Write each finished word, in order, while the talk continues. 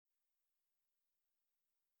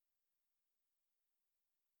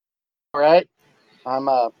All right. I'm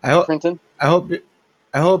I hope printing. I hope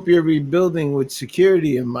I hope you're rebuilding with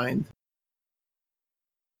security in mind.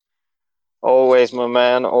 Always, my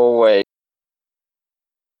man, always.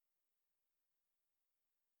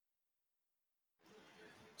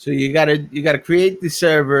 So you gotta create the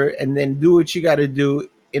server and then do what you gotta do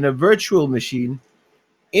in a virtual machine,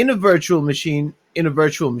 in a virtual machine, in a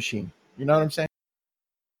virtual machine. You know what I'm saying?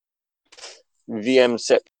 VM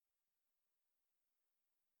set.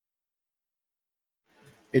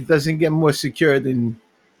 It doesn't get more secure than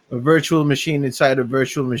a virtual machine inside a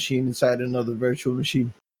virtual machine inside another virtual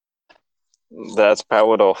machine. That's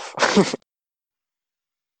powered off.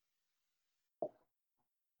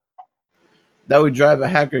 That would drive a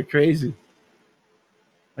hacker crazy.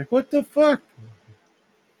 Like what the fuck?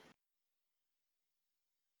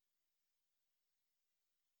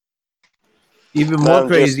 Even No, more I'm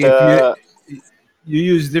just crazy if you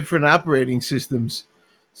use different operating systems.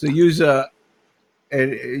 So use a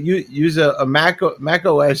Mac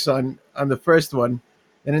OS on the first one,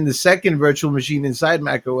 and in the second virtual machine inside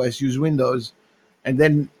Mac OS use Windows, and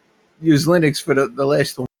then use Linux for the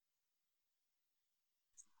last one.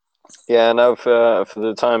 yeah. No, for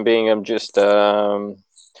the time being, I'm just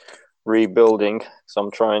rebuilding. So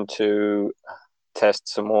I'm trying to test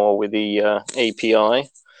some more with the API.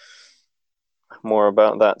 More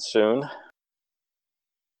about that soon.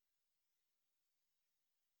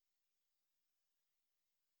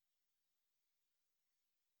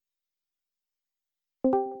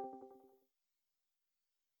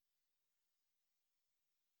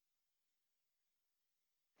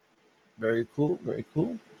 Very cool, very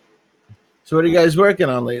cool. So what are you guys working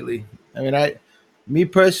on lately? I mean, me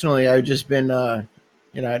personally, I've just been,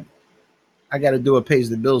 you know, I got to do what pays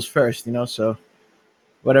the bills first, you know. So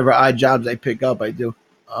whatever odd jobs I pick up, I do.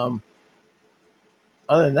 Um,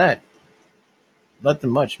 Other than that,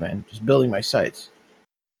 nothing much, man. Just building my sites.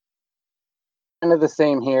 Kind of the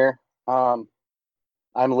same here. Um,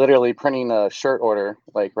 I'm literally printing a shirt order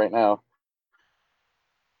like right now.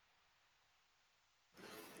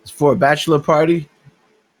 It's for a bachelor party.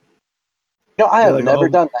 No, I You're have like a never whole.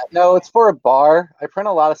 done that. No, it's for a bar. I print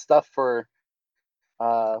a lot of stuff for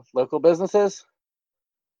local businesses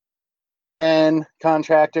and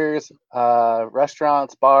contractors,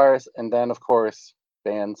 restaurants, bars, and then of course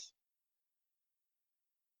bands.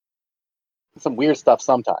 Some weird stuff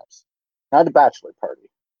sometimes. Not a bachelor party.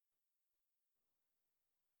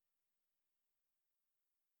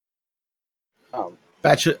 Um,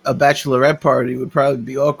 A bachelorette party would probably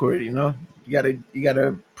be awkward, you know. You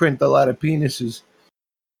gotta print a lot of penises,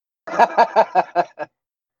 that'd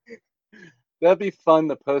be fun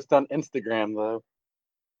to post on Instagram though.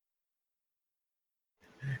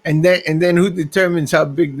 and then who determines how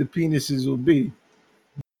big the penises will be?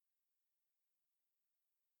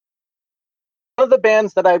 One of the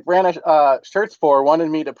bands that I ran shirts for wanted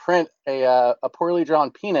me to print a poorly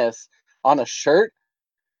drawn penis on a shirt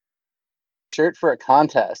for a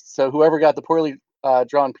contest. So whoever got the poorly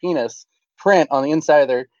drawn penis print on the inside of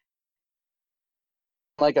their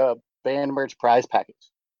like a band merch prize package.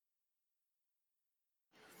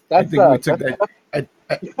 I That's think we took that. I,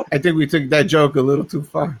 I, I think we took that joke a little too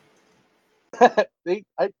far. I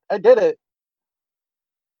did it.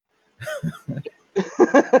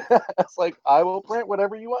 It's like I will print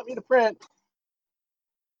whatever you want me to print.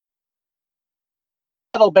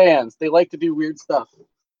 Metal bands, they like to do weird stuff.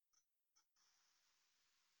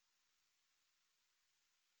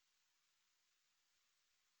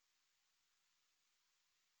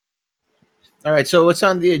 All right, so what's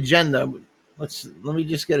on the agenda? Let me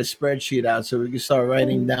just get a spreadsheet out so we can start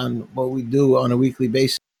writing down what we do on a weekly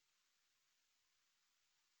basis.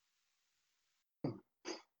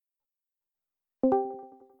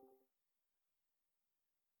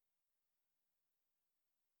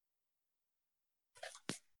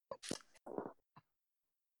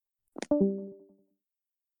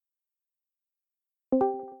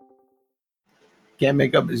 Can't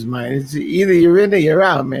make up his mind. It's either you're in or you're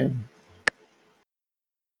out, man.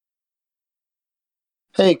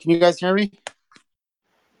 Hey, can you guys hear me?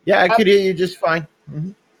 Yeah, I could hear you just fine.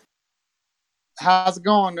 Mhm. How's it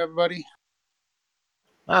going, everybody?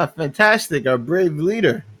 Ah, fantastic! Our brave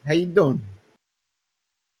leader. How you doing?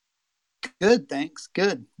 Good, thanks.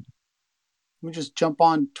 Good. Let me just jump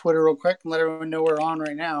on Twitter real quick and let everyone know we're on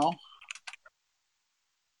right now.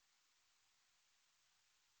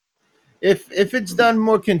 If it's done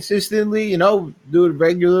more consistently, you know, do it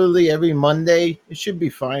regularly every Monday, it should be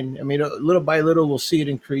fine. I mean, little by little, we'll see it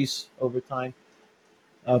increase over time.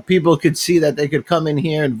 People could see that they could come in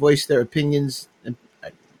here and voice their opinions, and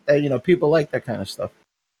you know, people like that kind of stuff.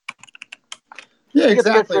 Yeah, It's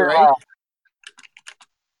good exactly, for, right?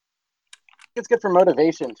 it's good for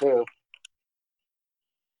motivation too.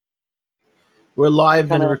 We're live and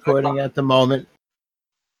Kind of recording at the moment.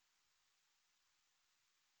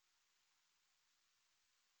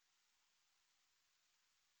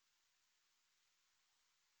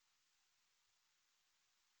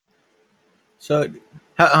 So,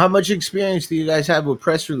 how much experience do you guys have with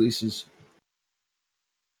press releases?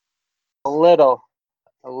 a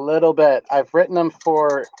little bit. I've written them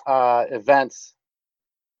for events,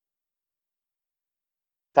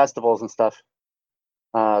 festivals, and stuff.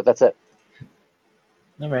 That's it.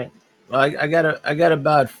 All right. Well, I got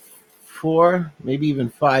about 4, maybe even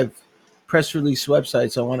 5 press release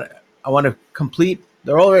websites. I want to complete.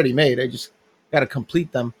 They're already made. I just got to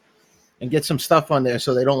complete them and get some stuff on there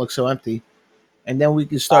so they don't look so empty, and then we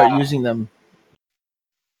can start using them.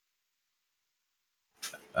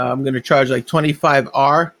 I'm going to charge like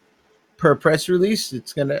 25R per press release.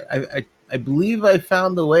 It's gonna. I believe I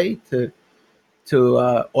found a way to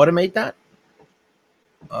automate that.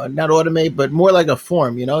 Not automate, but more like a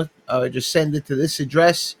form. Just send it to this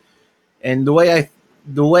address, and I'm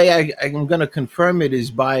going to confirm it is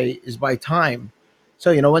by time.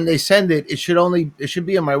 So when they send it, it should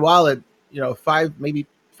be in my wallet. 5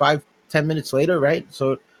 10 minutes later, right?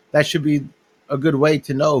 So that should be a good way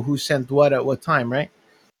to know who sent what at what time, right?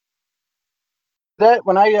 That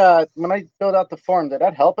when I filled out the form, did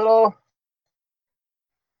that help at all?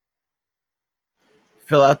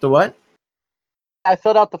 Fill out the what? I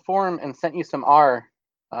filled out the form and sent you some R.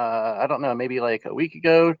 I don't know, maybe like a week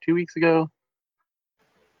ago, 2 weeks ago.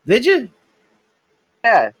 Did you?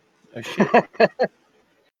 Yeah. Oh shit.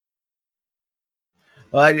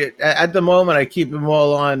 Well, at the moment, I keep them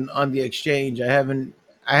all on the exchange. I haven't.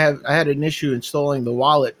 I had an issue installing the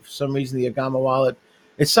wallet for some reason. The Agama wallet.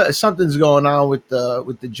 Something's going on with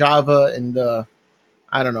the Java and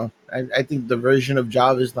I don't know. I think the version of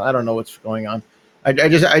Java is. I don't know what's going on. I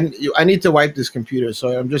need to wipe this computer,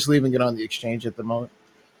 so I'm just leaving it on the exchange at the moment.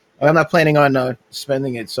 I'm not planning on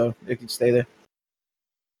spending it, so it can stay there.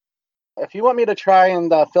 If you want me to try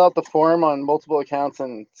and fill out the form on multiple accounts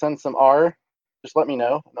and send some R, just let me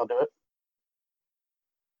know and I'll do it.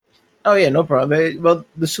 Oh yeah, no problem. Well,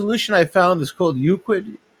 the solution I found is called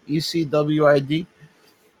Euquid, ECWID,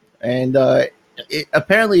 and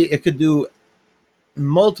apparently it could do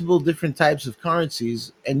multiple different types of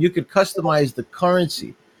currencies, and you could customize the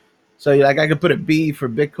currency. So like I could put a B for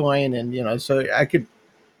Bitcoin, and so I could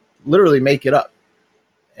literally make it up,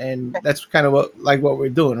 and that's kind of what we're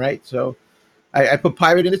doing, right? So I put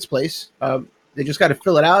pirate in its place. They just got to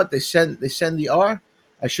fill it out. They send the R.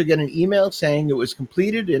 I should get an email saying it was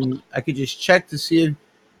completed, and I could just check to see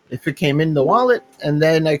if it came in the wallet, and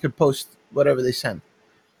then I could post whatever they send.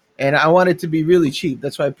 And I want it to be really cheap.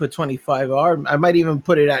 That's why I put 25R. I might even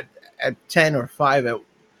put it at 10 or 5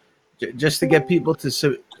 just to get people to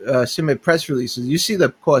submit press releases. You see the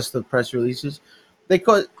cost of press releases. They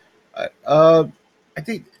cost, I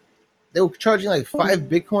think they were charging like 5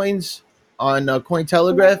 Bitcoins on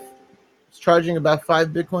Cointelegraph. It's charging about 5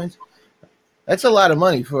 Bitcoins. That's a lot of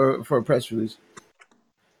money for a press release.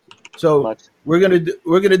 So Much. we're gonna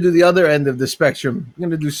do the other end of the spectrum. We're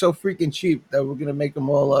gonna do so freaking cheap that we're gonna make them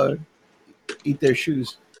all eat their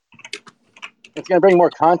shoes. It's going to bring more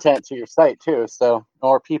content to your site too, so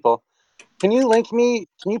more people. Can you link me?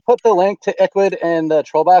 Can you put the link to Equid and the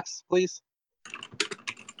Trollbox, please?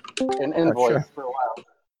 An invoice Sure. for a while.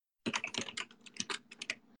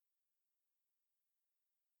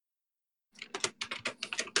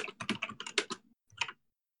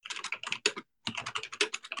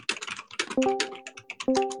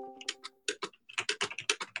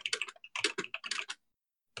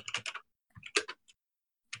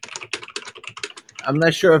 I'm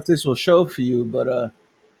not sure if this will show for you, but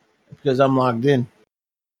because I'm logged in.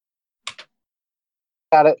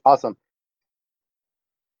 Got it. Awesome.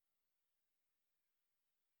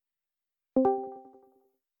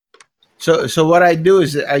 So what I do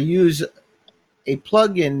is I use a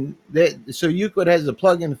plugin so Euclid has a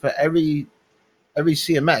plugin for every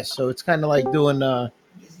CMS. So it's kind of like doing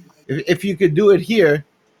if you could do it here,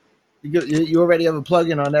 you already have a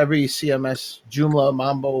plugin on every CMS, Joomla,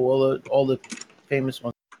 Mambo, all the famous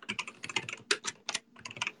ones.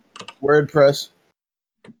 WordPress.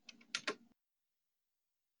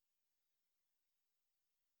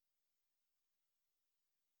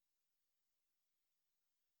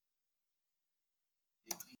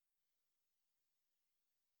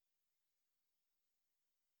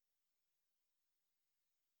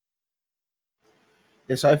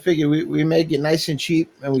 Yeah, so I figure we make it nice and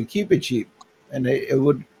cheap and we keep it cheap. And it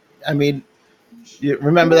would, I mean, You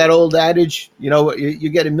remember that old adage? You know, you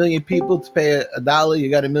get 1 million people to pay $1, you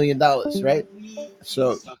got $1 million, right?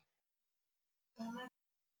 So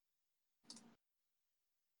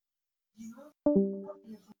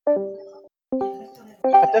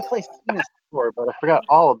I've definitely seen this before, but I forgot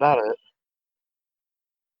all about it.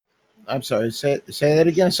 I'm sorry. Say that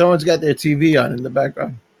again. Someone's got their TV on in the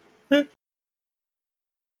background.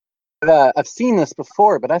 I've seen this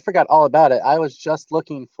before, but I forgot all about it. I was just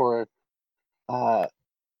looking for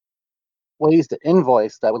ways to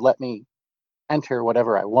invoice that would let me enter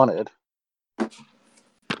whatever I wanted.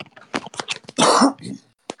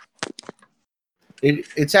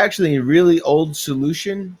 It's actually a really old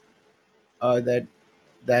solution that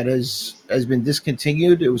has been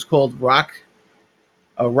discontinued. It was called Rock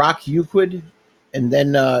Euclid, and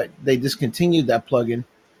then they discontinued that plugin,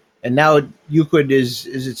 and now Euclid is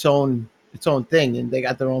its own thing, and they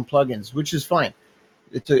got their own plugins, which is fine.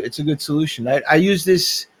 It's a good solution. I used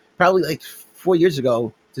this probably like 4 years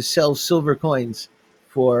ago to sell silver coins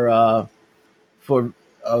for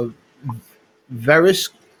Veris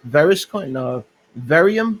coin,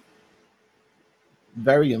 Varium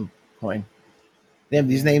coin. Damn,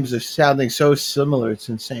 these names are sounding so similar. It's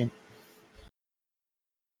insane.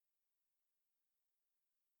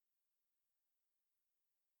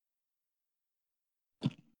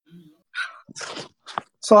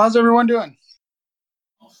 So how's everyone doing?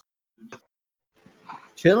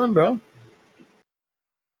 Chilling, bro.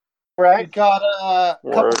 We Right? got a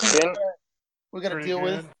couple things Working. we got to Pretty deal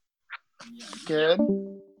good. with. Good.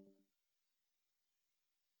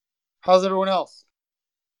 How's everyone else?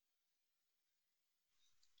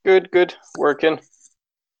 Good. Working.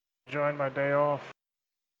 Enjoying my day off.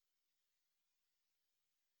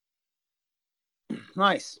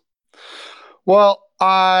 Nice. Well,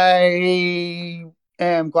 I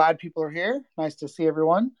am glad people are here. Nice to see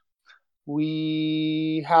everyone.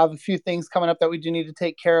 We have a few things coming up that we do need to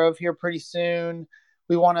take care of here pretty soon.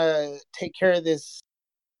 We want to take care of this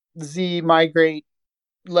Z migrate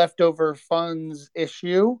leftover funds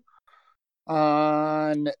issue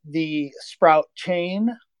on the Sprout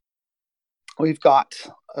chain. We've got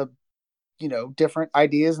different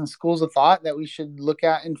ideas and schools of thought that we should look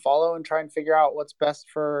at and follow and try and figure out what's best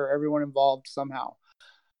for everyone involved somehow,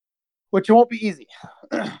 which it won't be easy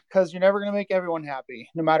because you're never going to make everyone happy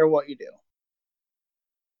no matter what you do.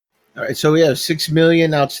 All right, so we have 6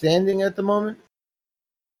 million outstanding at the moment.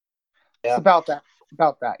 It's about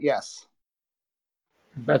that, yes.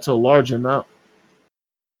 That's a large amount.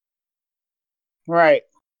 Right.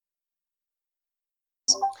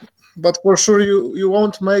 But for sure you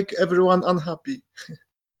won't make everyone unhappy.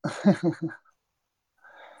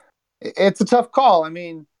 It's a tough call. I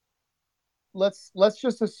mean, let's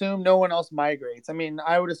just assume no one else migrates. I mean,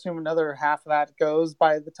 I would assume another half of that goes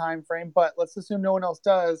by the time frame, but let's assume no one else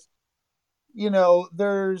does.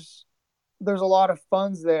 There's a lot of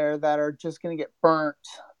funds there that are just going to get burnt,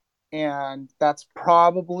 and that's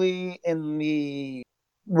probably in the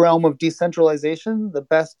realm of decentralization the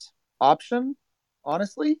best option,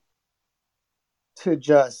 honestly, to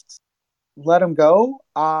just let them go.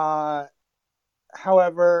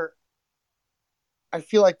 However, I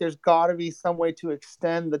feel like there's got to be some way to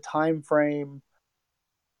extend the time frame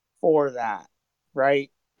for that,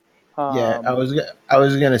 right? Yeah, I was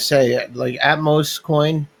gonna say, like, Atmos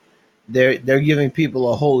coin, they're giving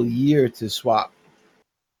people a whole year to swap.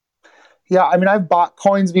 Yeah, I mean, I've bought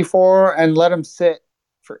coins before and let them sit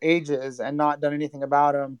for ages and not done anything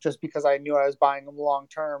about them just because I knew I was buying them long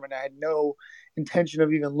term and I had no intention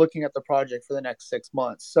of even looking at the project for the next 6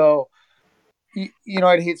 months. So,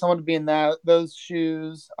 I'd hate someone to be in those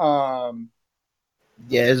shoes. Yeah,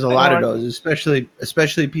 there's a lot of those,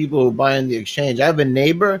 especially people who buy on the exchange. I have a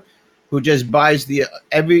neighbor who just buys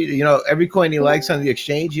every coin he likes on the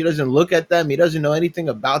exchange. He doesn't look at them. He doesn't know anything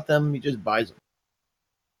about them. He just buys them.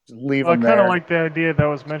 Just leave Well, I them kind there. of like the idea that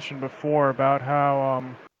was mentioned before about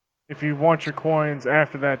how if you want your coins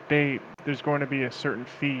after that date, there's going to be a certain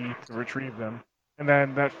fee to retrieve them, and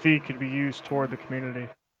then that fee could be used toward the community.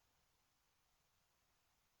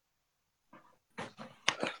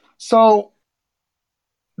 So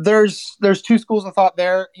there's two schools of thought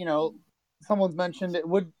there. Someone's mentioned it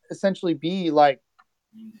would essentially be like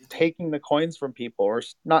taking the coins from people or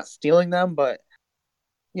not stealing them, but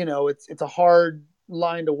it's a hard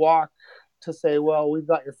line to walk to say, well, we've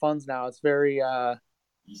got your funds now. It's very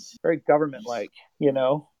very government like,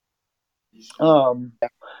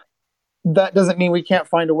 that doesn't mean we can't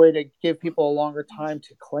find a way to give people a longer time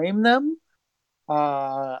to claim them.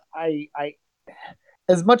 I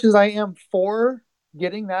as much as I am for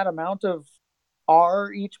getting that amount of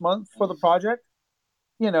R each month for the project,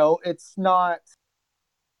 it's not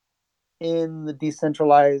in the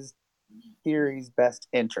decentralized theory's best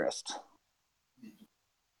interest.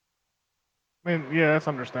 I mean, yeah, that's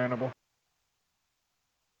understandable.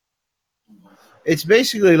 It's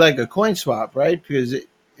basically like a coin swap, right? Because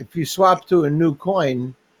if you swap to a new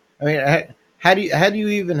coin, I mean, how do you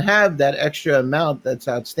even have that extra amount that's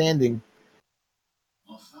outstanding?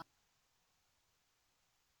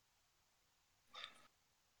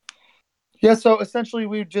 Yeah, so essentially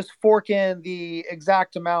we just fork in the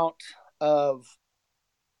exact amount of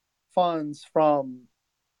funds from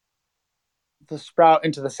the sprout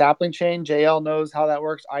into the sapling chain. JL knows how that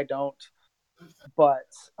works. I don't. But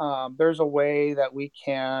there's a way that we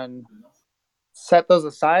can set those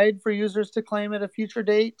aside for users to claim at a future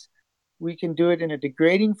date. We can do it in a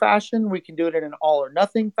degrading fashion. We can do it in an all or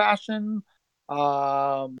nothing fashion.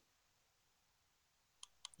 Yeah,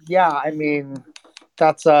 I mean,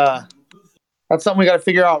 that's something we got to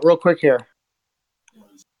figure out real quick here.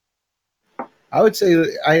 I would say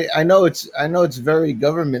I know it's very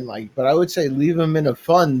government like, but I would say leave them in a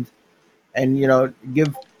fund, and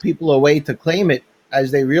give people a way to claim it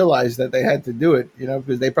as they realize that they had to do it.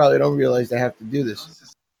 Because they probably don't realize they have to do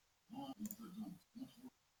this.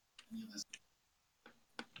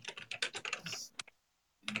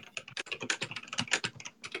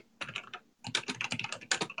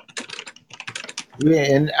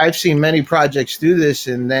 Yeah, and I've seen many projects do this,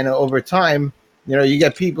 and then over time, you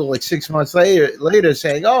get people like 6 months later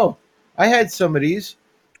saying, "Oh, I had some of these.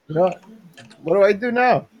 What do I do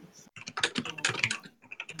now?"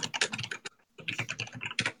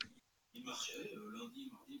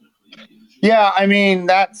 Yeah, I mean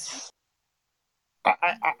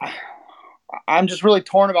I'm just really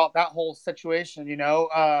torn about that whole situation.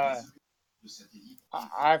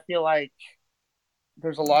 I feel like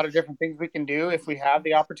there's a lot of different things we can do if we have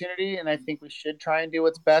the opportunity, and I think we should try and do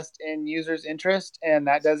what's best in users' interest, and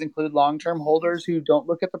that does include long-term holders who don't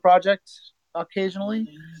look at the project occasionally.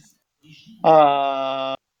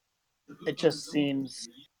 It just seems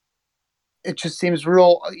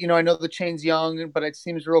real. I know the chain's young, but it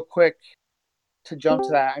seems real quick to jump to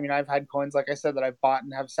that. I mean, I've had coins, like I said, that I've bought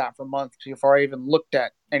and have sat for months before I even looked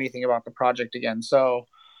at anything about the project again. So,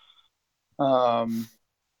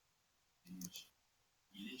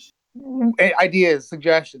 ideas,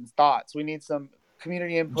 suggestions, thoughts. We need some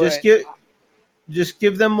community input. Just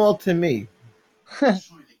give them all to me.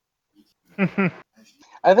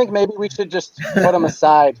 I think maybe we should just put them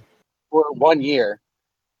aside for 1 year.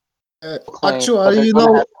 Actually,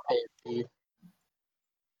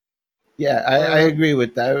 Yeah, I agree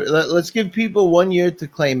with that. Let's give people 1 year to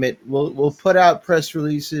claim it. We'll put out press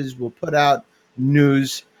releases. We'll put out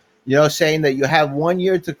news, saying that you have 1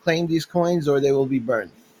 year to claim these coins or they will be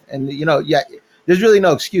burned. And yeah, there's really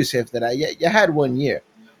no excuse after that. You had 1 year.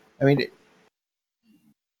 I mean,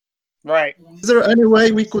 right. Is there any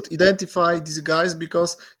way we could identify these guys?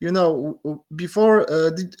 Because before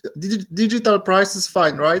digital price is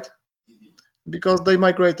fine, right? Because they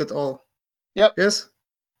migrated all. Yep. Yes.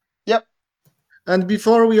 Yep. And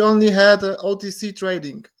before we only had OTC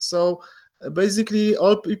trading, so basically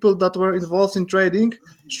all people that were involved in trading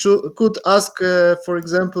could ask, for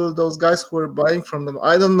example, those guys who were buying from them.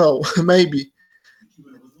 I don't know, maybe.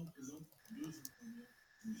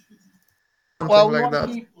 Well, we want to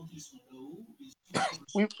keep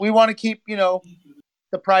we want to keep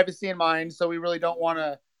the privacy in mind, so we really don't want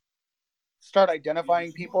to start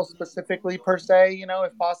identifying people specifically per se,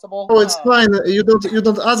 if possible. Oh, it's fine. You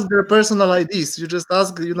don't ask their personal IDs. You just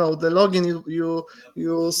ask, the login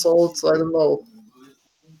you sold. I don't know,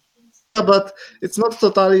 but it's not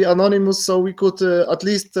totally anonymous, so we could at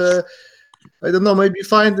least I don't know, maybe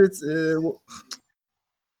find it.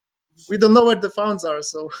 We don't know where the funds are,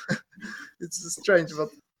 so it's strange, but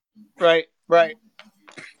right.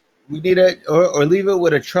 We need or leave it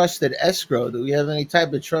with a trusted escrow. Do we have any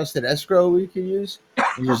type of trusted escrow we can use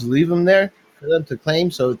and just leave them there for them to claim,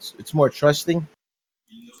 so it's more trusting?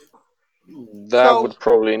 That would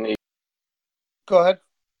probably need. Go ahead.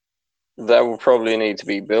 That would probably need to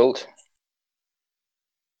be built.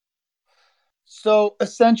 So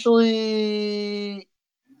essentially,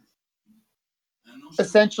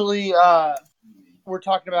 we're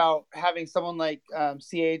talking about having someone like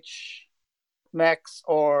CH Mex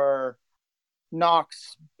or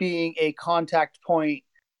Knox being a contact point.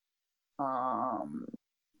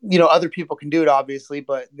 Other people can do it, obviously,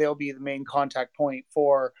 but they'll be the main contact point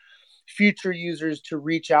for future users to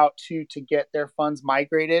reach out to get their funds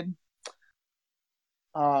migrated.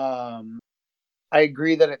 I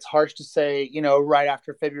agree that it's harsh to say, right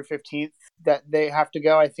after February 15th that they have to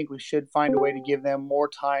go. I think we should find a way to give them more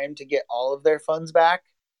time to get all of their funds back.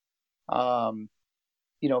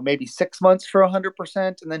 Maybe 6 months for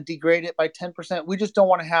 100% and then degrade it by 10%. We just don't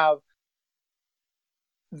want to have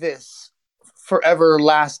this forever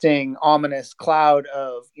lasting ominous cloud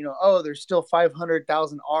of, there's still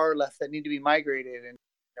 500,000 R left that need to be migrated, and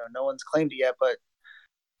no one's claimed it yet, but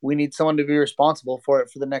we need someone to be responsible for it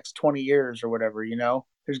for the next 20 years or whatever.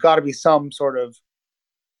 There's got to be some sort of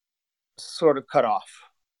cutoff.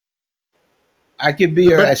 I could be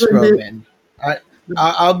your escrow, man.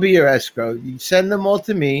 I'll be your escrow. You send them all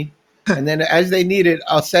to me, and then as they need it,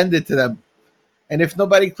 I'll send it to them. And if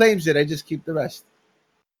nobody claims it, I just keep the rest.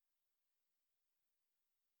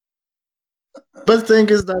 But thing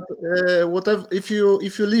is that whatever, if you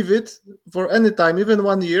leave it for any time, even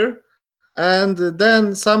 1 year, and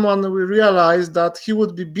then someone will realize that he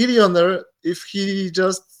would be billionaire if he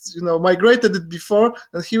just migrated it before,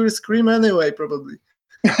 and he will scream anyway, probably.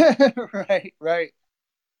 Right.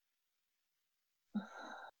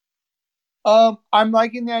 I'm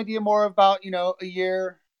liking the idea more about a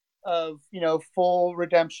year of full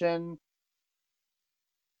redemption.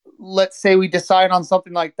 Let's say we decide on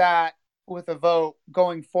something like that with a vote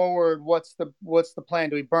going forward. What's the plan?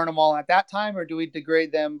 Do we burn them all at that time, or do we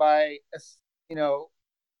degrade them by a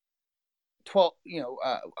 12th,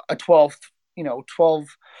 12,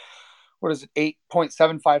 what is it,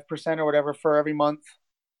 8.75% or whatever for every month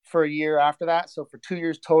for a year after that? So for 2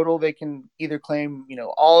 years total, they can either claim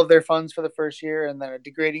all of their funds for the first year and then a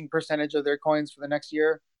degrading percentage of their coins for the next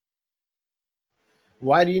year.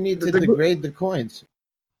 Why do you need to degrade the coins?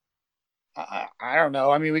 I don't know.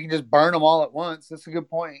 I mean, we can just burn them all at once. That's a good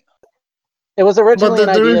point. It was originally an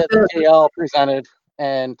idea that KL presented,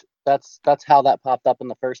 and that's how that popped up in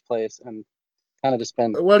the first place, and kind of just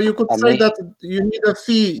been. Well, you could say that you need a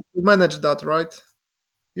fee to manage that, right?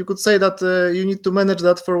 You could say that you need to manage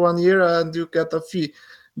that for 1 year and you get a fee.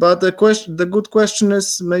 But the good question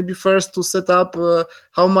is maybe first to set up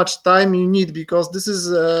how much time you need, because this is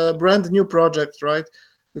a brand new project, right?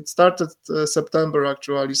 It started September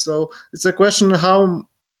actually, so it's a question how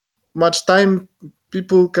much time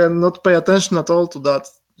people cannot pay attention at all to that.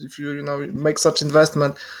 If you make such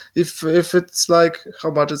investment, if it's like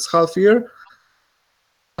how much, it's half year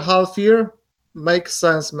makes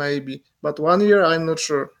sense maybe, but 1 year I'm not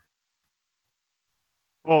sure.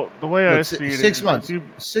 Well, the way I see it, 6 months.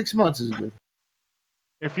 6 months is good.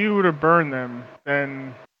 If you were to burn them,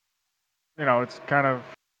 then it's kind of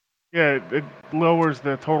it lowers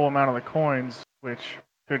the total amount of the coins, which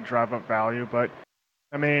could drive up value. But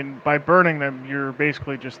I mean, by burning them, you're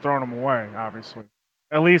basically just throwing them away. Obviously,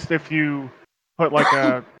 at least if you put like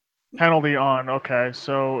a penalty on. Okay,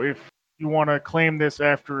 so if you want to claim this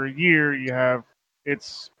after a year,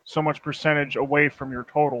 it's so much percentage away from your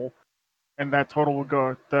total, and that total would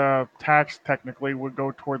go. The tax technically would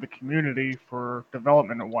go toward the community for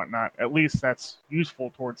development and whatnot. At least that's useful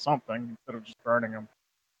towards something instead of just burning them.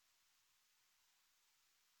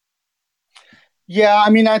 Yeah, I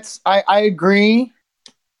mean I agree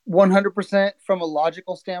 100% from a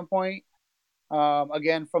logical standpoint.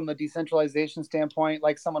 Again, from the decentralization standpoint,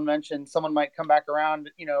 like someone mentioned, someone might come back around,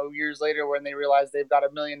 years later when they realize they've got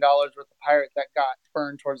 $1 million worth of pirate that got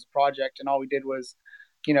burned towards the project, and all we did was,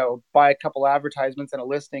 buy a couple advertisements and a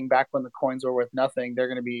listing back when the coins were worth nothing. They're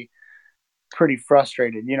going to be pretty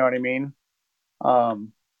frustrated. You know what I mean?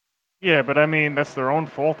 Yeah, but I mean that's their own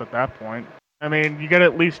fault at that point. I mean, you got to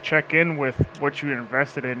at least check in with what you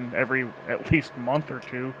invested in every at least month or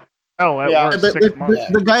two. Oh, at worst, 6 months.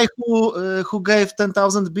 The guy who gave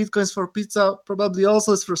 10,000 bitcoins for pizza probably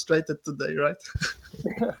also is frustrated today, right?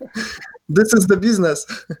 This is the business.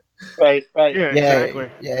 Right. Yeah,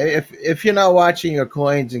 exactly. Yeah, if you're not watching your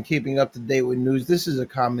coins and keeping up to date with news, this is a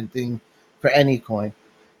common thing for any coin.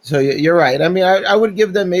 So you're right. I mean, I would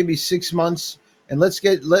give them maybe 6 months, and let's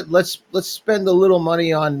spend a little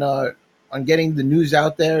money on getting the news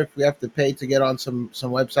out there. If we have to pay to get on some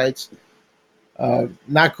websites,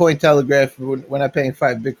 not Cointelegraph. We're not paying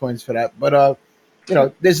 5 bitcoins for that. But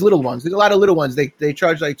there's little ones. There's a lot of little ones. They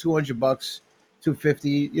charge like $200,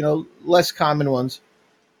 $250. Less common ones.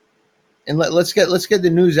 And let's get the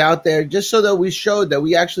news out there, just so that we showed that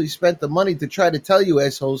we actually spent the money to try to tell you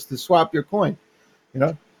assholes to swap your coin,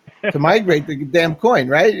 to migrate the damn coin,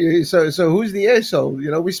 right? So who's the asshole?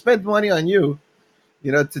 We spent money on you,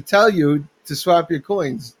 to tell you to swap your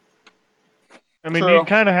coins. I mean, you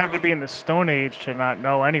kind of have to be in the Stone Age to not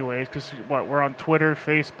know, anyways, because we're on Twitter,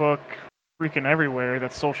 Facebook, freaking everywhere.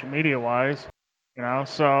 That's social media wise,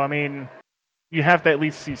 So I mean, you have to at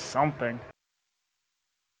least see something.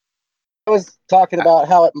 I was talking about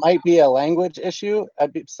how it might be a language issue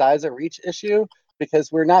besides a reach issue,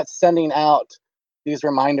 because we're not sending out these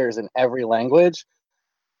reminders in every language.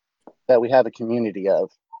 that we have a community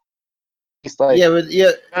of. It's like, But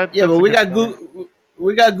That's but a we good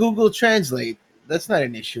got point. Google Translate. That's not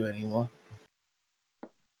an issue anymore.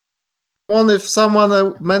 Only if someone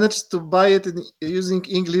managed to buy it using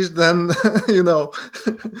English, then you know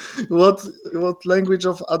what language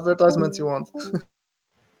of advertisement you want.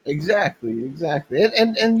 Exactly.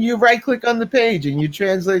 And you right click on the page and you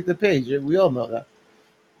translate the page. We all know that.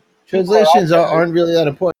 people are Translations out there- aren't really that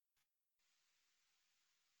important.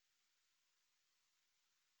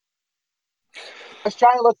 I was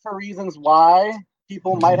trying to look for reasons why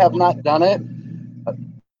people might have not done it,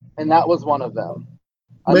 and that was one of them.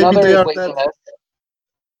 Maybe Another they is are dead. laziness.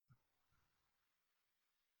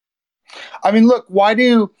 I mean, look, why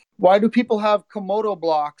do people have Komodo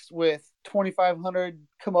blocks with 2,500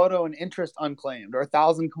 Komodo and interest unclaimed, or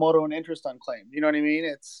 1,000 Komodo and interest unclaimed? You know what I mean?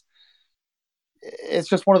 It's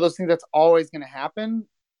just one of those things that's always going to happen.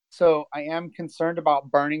 So I am concerned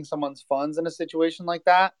about burning someone's funds in a situation like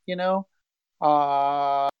that. You know,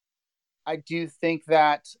 I do think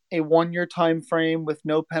that a 1-year time frame with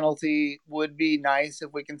no penalty would be nice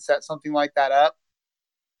if we can set something like that up,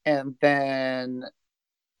 and then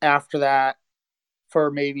after that, for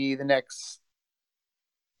maybe the next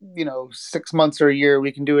 6 months or a year,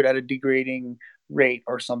 we can do it at a degrading rate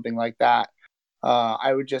or something like that.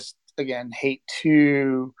 I would just, again, hate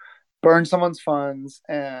to burn someone's funds,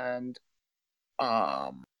 and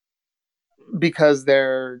because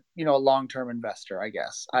they're a long-term investor, I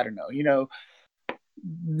guess. I don't know,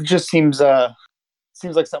 just seems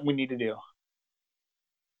like something we need to do.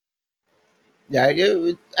 Yeah,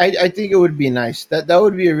 I think it would be nice. That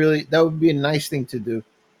would be a nice thing to do,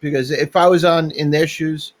 because if I was in their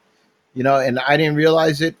shoes, and I didn't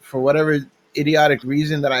realize it for whatever idiotic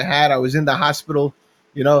reason that I had, I was in the hospital,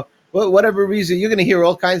 whatever reason, you're gonna hear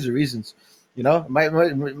all kinds of reasons.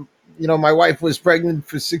 My wife was pregnant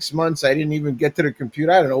for 6 months. I didn't even get to the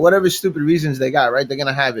computer. I don't know, whatever stupid reasons they got. Right, they're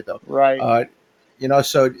gonna have it though. Right.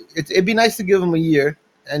 So it'd be nice to give them a year,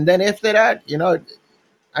 and then after that,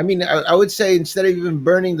 I mean, I would say instead of even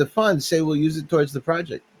burning the funds, say we'll use it towards the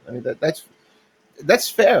project. I mean, that's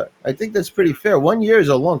fair. I think that's pretty fair. 1 year is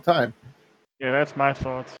a long time. Yeah, that's my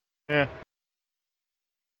thoughts. Yeah.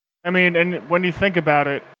 I mean, and when you think about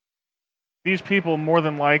it, these people more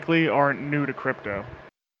than likely aren't new to crypto.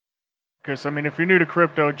 Because, I mean, if you're new to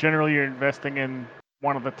crypto, generally you're investing in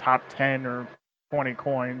one of the top 10 or 20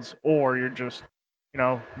 coins, or you're just,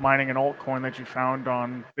 mining an altcoin that you found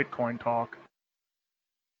on Bitcoin Talk.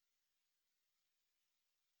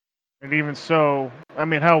 And even so, I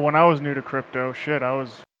mean, hell, when I was new to crypto, I was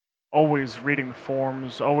always reading the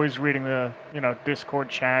forums, always reading the, Discord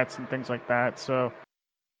chats and things like that. So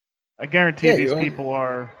I guarantee Yeah, these you are.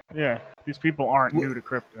 people these people aren't new to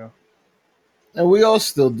crypto. And we all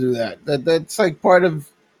still do that. That's like part of.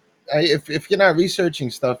 If you're not researching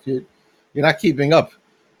stuff, you're not keeping up.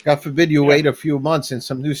 God forbid you wait a few months and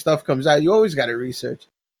some new stuff comes out. You always got to research.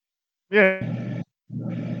 Yeah.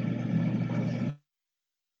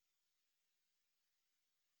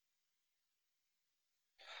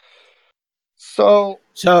 So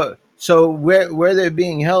where they're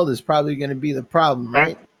being held is probably going to be the problem,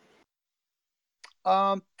 right?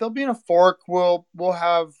 They'll be in a fork. We'll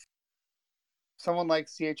have someone like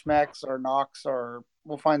CHMX or Knox, or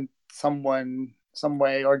we'll find someone, some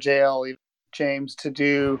way, or JL, James,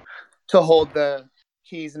 to hold the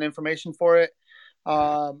keys and information for it.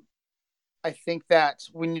 I think that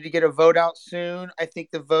we need to get a vote out soon. I think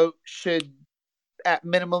the vote should, at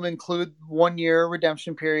minimum, include 1 year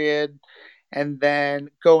redemption period, and then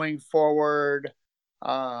going forward,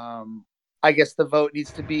 I guess the vote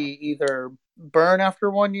needs to be either burn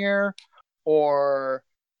after 1 year, or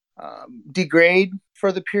degrade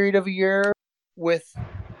for the period of a year with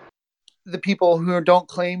the people who don't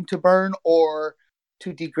claim to burn, or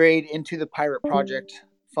to degrade into the Pirate Project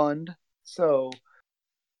fund. So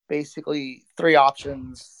basically 3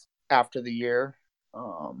 options after the year.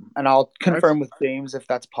 And I'll confirm with James if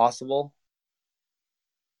that's possible.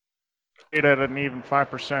 It at an even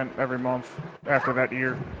 5% every month after that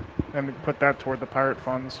year, and put that toward the pirate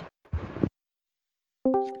funds.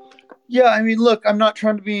 Yeah, I mean, look, I'm not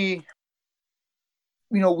trying to be,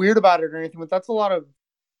 weird about it or anything, but that's a lot of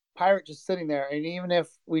pirate just sitting there. And even if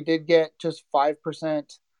we did get just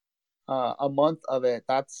 5% a month of it,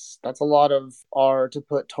 that's a lot of R to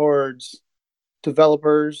put towards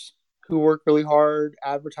developers who work really hard,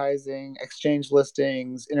 advertising, exchange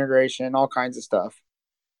listings, integration, all kinds of stuff.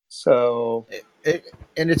 So,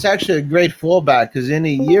 and it's actually a great fallback, because in a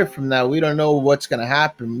year from now, we don't know what's going to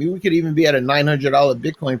happen. We could even be at a $900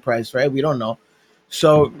 Bitcoin price, right? We don't know.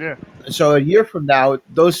 So a year from now,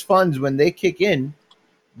 those funds, when they kick in,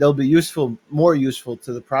 they'll be more useful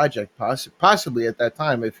to the project, possibly at that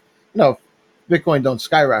time if Bitcoin don't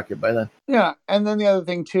skyrocket by then. Yeah, and then the other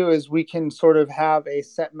thing too is we can sort of have a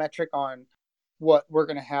set metric on what we're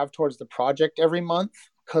going to have towards the project every month,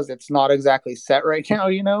 because it's not exactly set right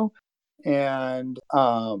now, and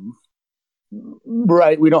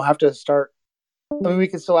right, we don't have to start. I mean, we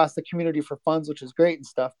can still ask the community for funds, which is great and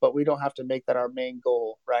stuff, but we don't have to make that our main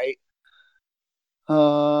goal, right?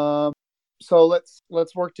 So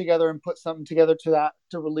let's work together and put something together to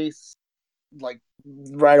release like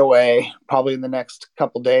right away, probably in the next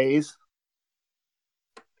couple days.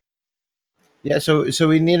 Yeah, so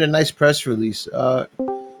we need a nice press release.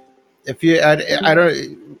 If you, I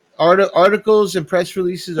don't, articles and press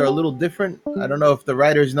releases are a little different. I don't know if the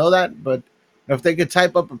writers know that, but if they could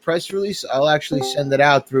type up a press release, I'll actually send it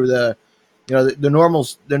out through the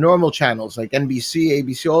normal channels like NBC,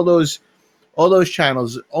 ABC, all those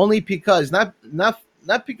channels. Only because not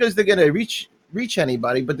because they're gonna reach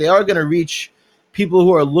anybody, but they are gonna reach people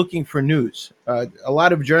who are looking for news. A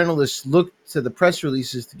lot of journalists look to the press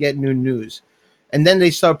releases to get new news, and then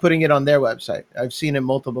they start putting it on their website. I've seen it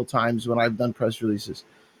multiple times when I've done press releases,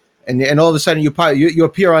 and all of a sudden you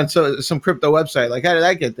appear on some crypto website. Like, how did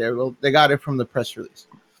that get there? Well, they got it from the press release.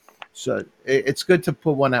 So it's good to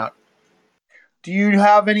put one out. Do you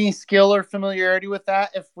have any skill or familiarity with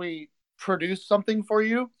that if we produce something for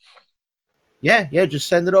you? Yeah, just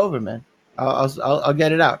send it over, man. I'll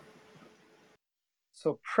get it out.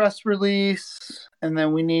 So press release, and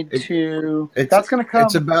then we need that's going to come.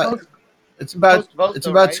 It's about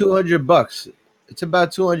right? $200. It's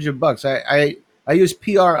about $200. I use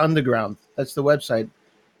PR Underground. That's the website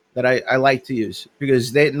that I like to use,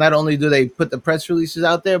 because they not only do they put the press releases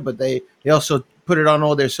out there, but they also put it on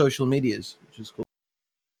all their social medias, which is cool.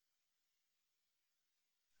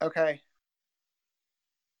 Okay.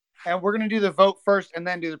 And we're going to do the vote first and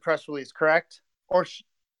then do the press release, correct? Or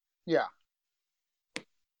yeah.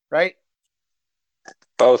 Right?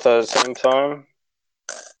 Both at the same time?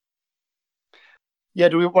 Yeah,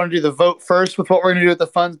 do we want to do the vote first with what we're going to do with the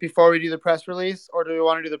funds before we do the press release? Or do we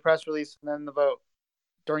want to do the press release and then the vote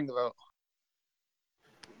during the vote?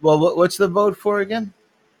 Well, what's the vote for again?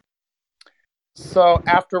 So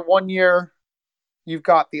after 1 year, you've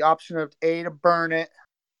got the option of A, to burn it,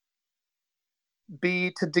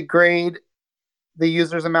 B, to degrade the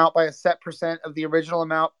user's amount by a set % of the original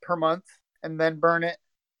amount per month and then burn it,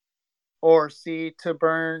 or C, to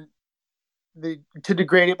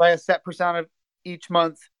degrade it by a set % of each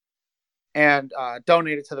month and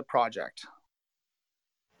donate it to the project.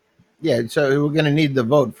 Yeah, so we're gonna need the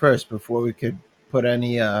vote first before we could put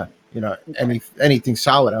any anything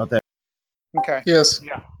solid out there. Okay. Yes.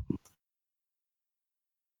 Yeah.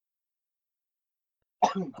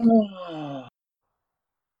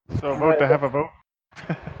 So vote to have a vote.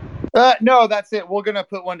 No, that's it. We're gonna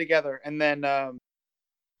put one together, and then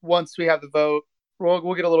once we have the vote,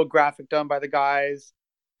 we'll get a little graphic done by the guys,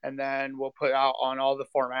 and then we'll put out on all the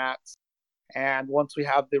formats. And once we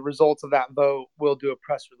have the results of that vote, we'll do a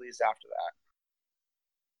press release after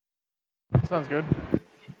that. Sounds good.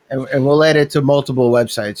 And we'll add it to multiple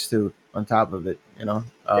websites too on top of it.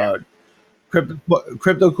 Yeah.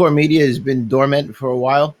 Crypto Core Media has been dormant for a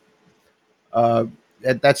while.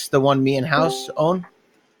 That's the one me and House own,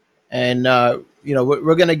 and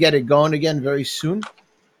we're gonna get it going again very soon.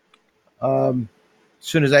 As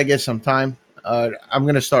soon as I get some time, I'm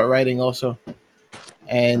gonna start writing also,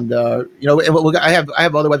 and I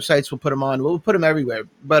have other websites. We'll put them on. We'll put them everywhere.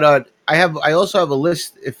 But I also have a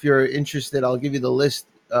list. If you're interested, I'll give you the list,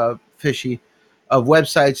 Fishy, of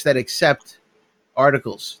websites that accept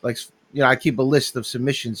articles. Like, I keep a list of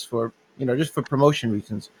submissions for just for promotion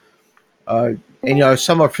reasons. And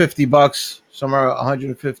some are $50, some are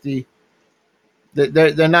 150.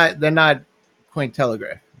 They're not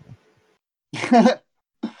Cointelegraph.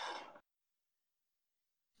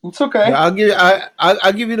 It's okay. Yeah,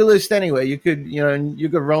 I'll give you the list anyway. You could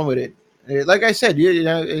run with it. Like I said,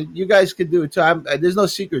 you guys could do it too. There's no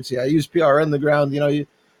secrets here. I use PR Underground. And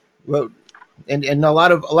a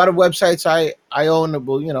lot of websites I own.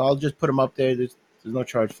 Well, I'll just put them up there. There's no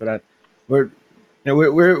charge for that. We're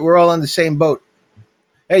all on the same boat.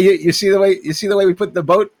 Hey, you see the way we put the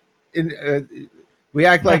boat in? We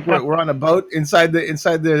act like we're on a boat inside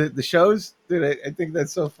the shows, dude. I think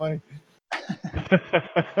that's so funny.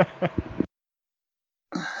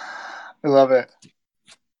 I love it.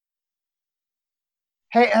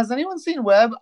 Hey, has anyone seen Webb?